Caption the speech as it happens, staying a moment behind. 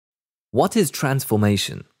What is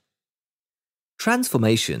transformation?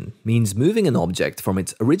 Transformation means moving an object from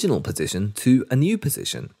its original position to a new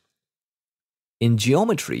position. In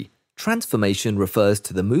geometry, transformation refers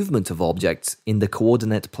to the movement of objects in the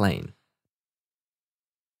coordinate plane.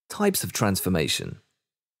 Types of transformation.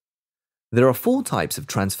 There are 4 types of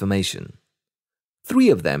transformation. 3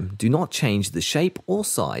 of them do not change the shape or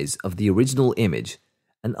size of the original image,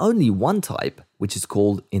 and only one type, which is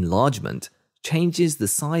called enlargement, changes the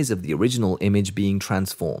size of the original image being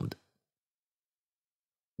transformed.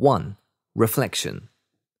 1. Reflection.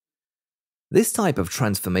 This type of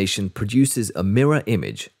transformation produces a mirror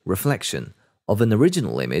image, reflection, of an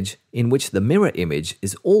original image in which the mirror image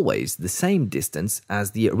is always the same distance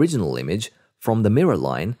as the original image from the mirror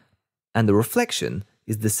line, and the reflection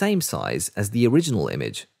is the same size as the original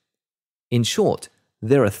image. In short,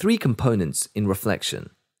 there are 3 components in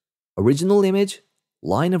reflection: original image,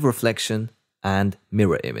 line of reflection, and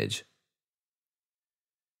mirror image.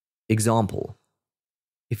 Example.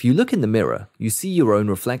 If you look in the mirror, you see your own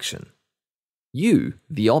reflection. You,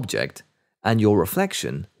 the object, and your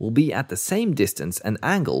reflection will be at the same distance and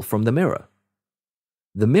angle from the mirror.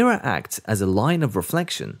 The mirror acts as a line of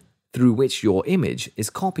reflection through which your image is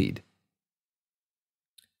copied.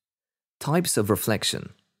 Types of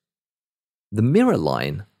reflection. The mirror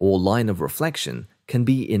line or line of reflection can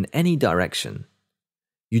be in any direction.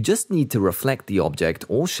 You just need to reflect the object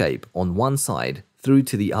or shape on one side through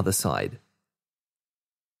to the other side.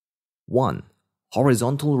 1.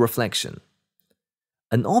 Horizontal reflection.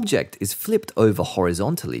 An object is flipped over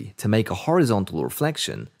horizontally to make a horizontal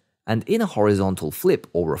reflection, and in a horizontal flip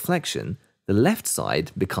or reflection, the left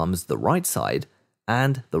side becomes the right side,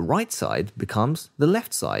 and the right side becomes the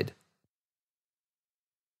left side.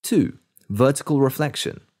 2. Vertical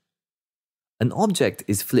reflection. An object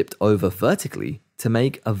is flipped over vertically to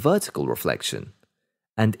make a vertical reflection,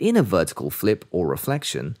 and in a vertical flip or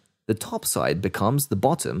reflection, the top side becomes the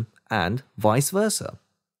bottom and vice versa.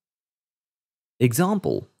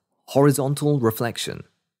 Example, horizontal reflection.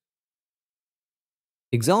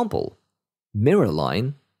 Example, mirror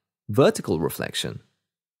line, vertical reflection.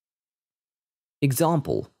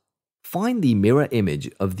 Example, find the mirror image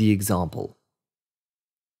of the example.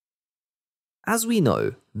 As we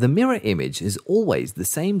know, the mirror image is always the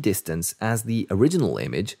same distance as the original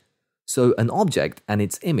image, so an object and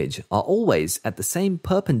its image are always at the same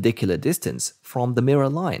perpendicular distance from the mirror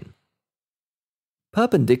line.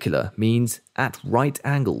 Perpendicular means at right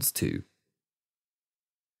angles to.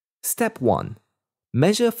 Step 1.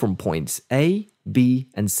 Measure from points A, B,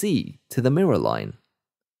 and C to the mirror line.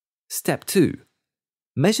 Step 2.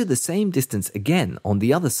 Measure the same distance again on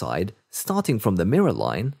the other side, starting from the mirror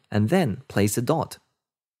line, and then place a dot.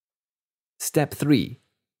 Step 3.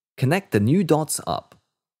 Connect the new dots up.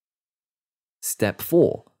 Step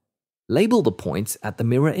 4. Label the points at the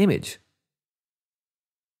mirror image.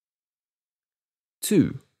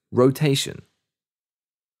 2. Rotation.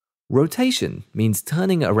 Rotation means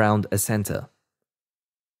turning around a center.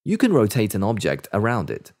 You can rotate an object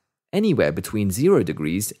around it, anywhere between 0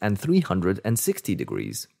 degrees and 360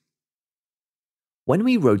 degrees. When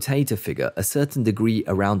we rotate a figure a certain degree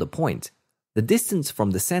around a point, the distance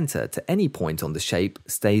from the center to any point on the shape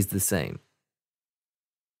stays the same.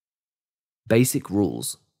 Basic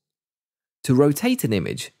rules. To rotate an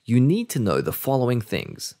image, you need to know the following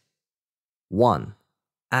things. 1.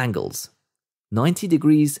 Angles: 90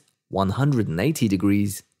 degrees, 180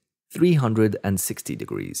 degrees, 360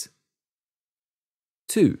 degrees.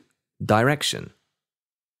 2. Direction: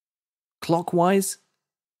 clockwise,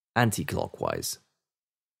 anti-clockwise.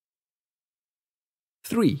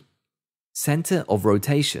 3. Center of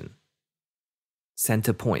rotation: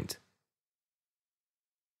 center point.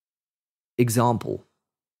 Example: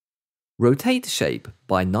 rotate shape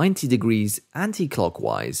by 90 degrees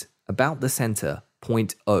anti-clockwise about the center,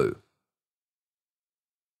 point O.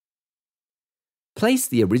 Place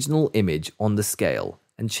the original image on the scale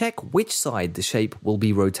and check which side the shape will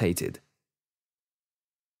be rotated.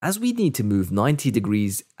 As we need to move 90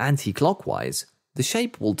 degrees anti-clockwise, the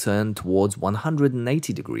shape will turn towards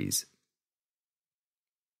 180 degrees.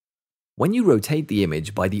 When you rotate the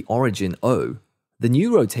image by the origin O, the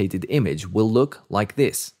new rotated image will look like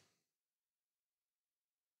this.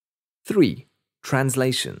 3.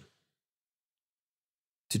 Translation.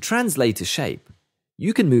 To translate a shape,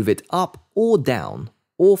 you can move it up or down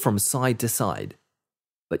or from side to side,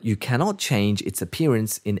 but you cannot change its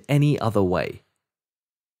appearance in any other way.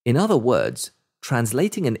 In other words,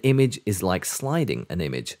 translating an image is like sliding an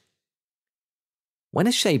image. When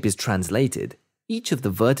a shape is translated, each of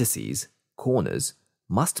the vertices, corners,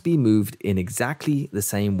 must be moved in exactly the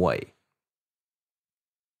same way.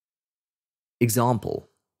 Example: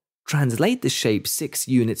 translate the shape 6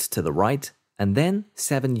 units to the right and then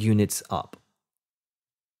 7 units up.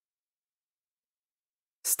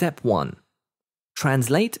 Step 1.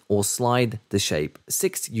 Translate or slide the shape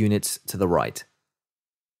 6 units to the right.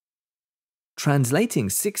 Translating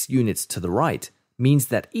 6 units to the right means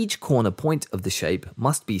that each corner point of the shape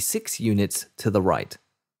must be 6 units to the right.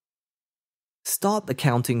 Start the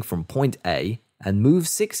counting from point A and move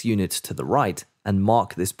 6 units to the right and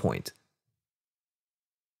mark this point.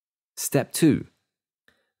 Step 2.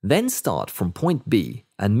 Then start from point B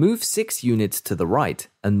and move 6 units to the right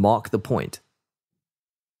and mark the point.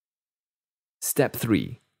 Step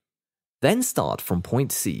 3. Then start from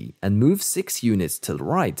point C and move 6 units to the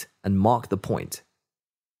right and mark the point.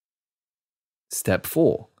 Step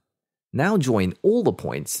 4. Now join all the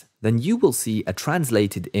points, then you will see a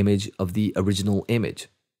translated image of the original image.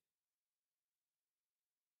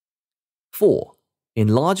 4.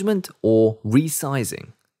 Enlargement or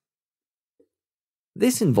resizing.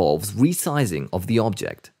 This involves resizing of the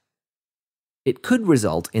object. It could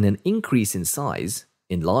result in an increase in size,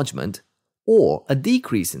 enlargement, or a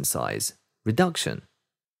decrease in size, reduction.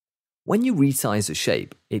 When you resize a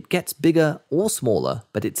shape, it gets bigger or smaller,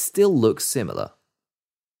 but it still looks similar.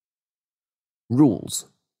 Rules.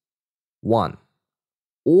 1.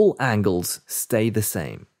 All angles stay the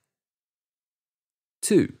same.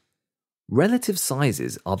 2. Relative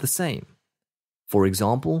sizes are the same. For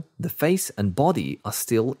example, the face and body are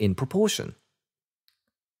still in proportion.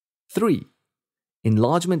 3.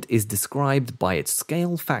 Enlargement is described by its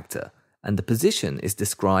scale factor, and the position is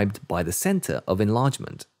described by the center of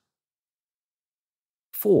enlargement.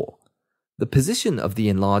 4. The position of the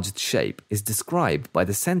enlarged shape is described by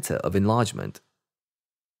the center of enlargement.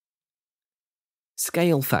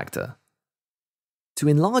 Scale factor. To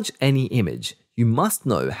enlarge any image, you must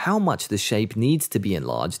know how much the shape needs to be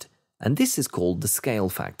enlarged, and this is called the scale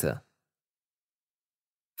factor.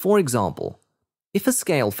 For example, if a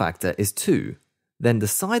scale factor is 2, then the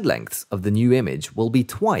side lengths of the new image will be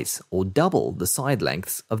twice or double the side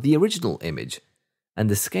lengths of the original image, and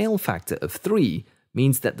the scale factor of 3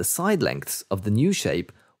 means that the side lengths of the new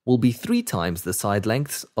shape will be 3 times the side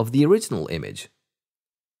lengths of the original image.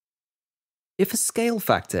 If a scale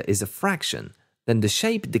factor is a fraction, then the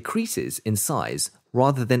shape decreases in size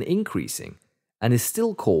rather than increasing, and is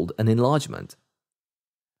still called an enlargement.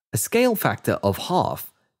 A scale factor of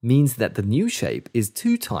half means that the new shape is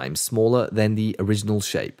 2 times smaller than the original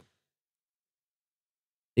shape.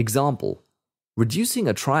 Example: reducing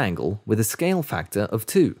a triangle with a scale factor of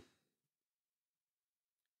 2.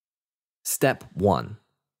 Step 1.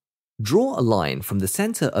 Draw a line from the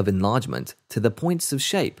center of enlargement to the points of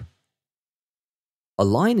shape. A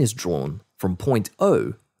line is drawn from point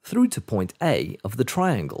O through to point A of the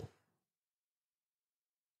triangle.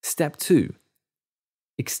 Step 2.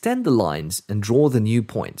 Extend the lines and draw the new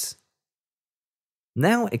points.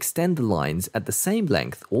 Now extend the lines at the same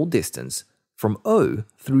length or distance from O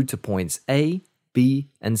through to points A, B,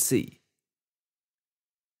 and C.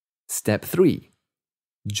 Step 3.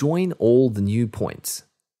 Join all the new points.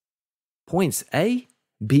 Points A,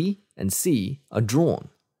 B, and C are drawn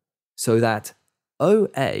so that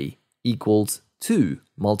OA equals 2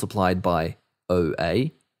 multiplied by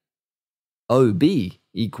OA, OB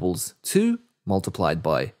equals 2 multiplied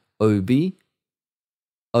by OB,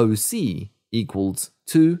 OC equals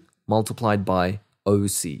 2 multiplied by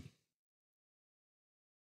OC.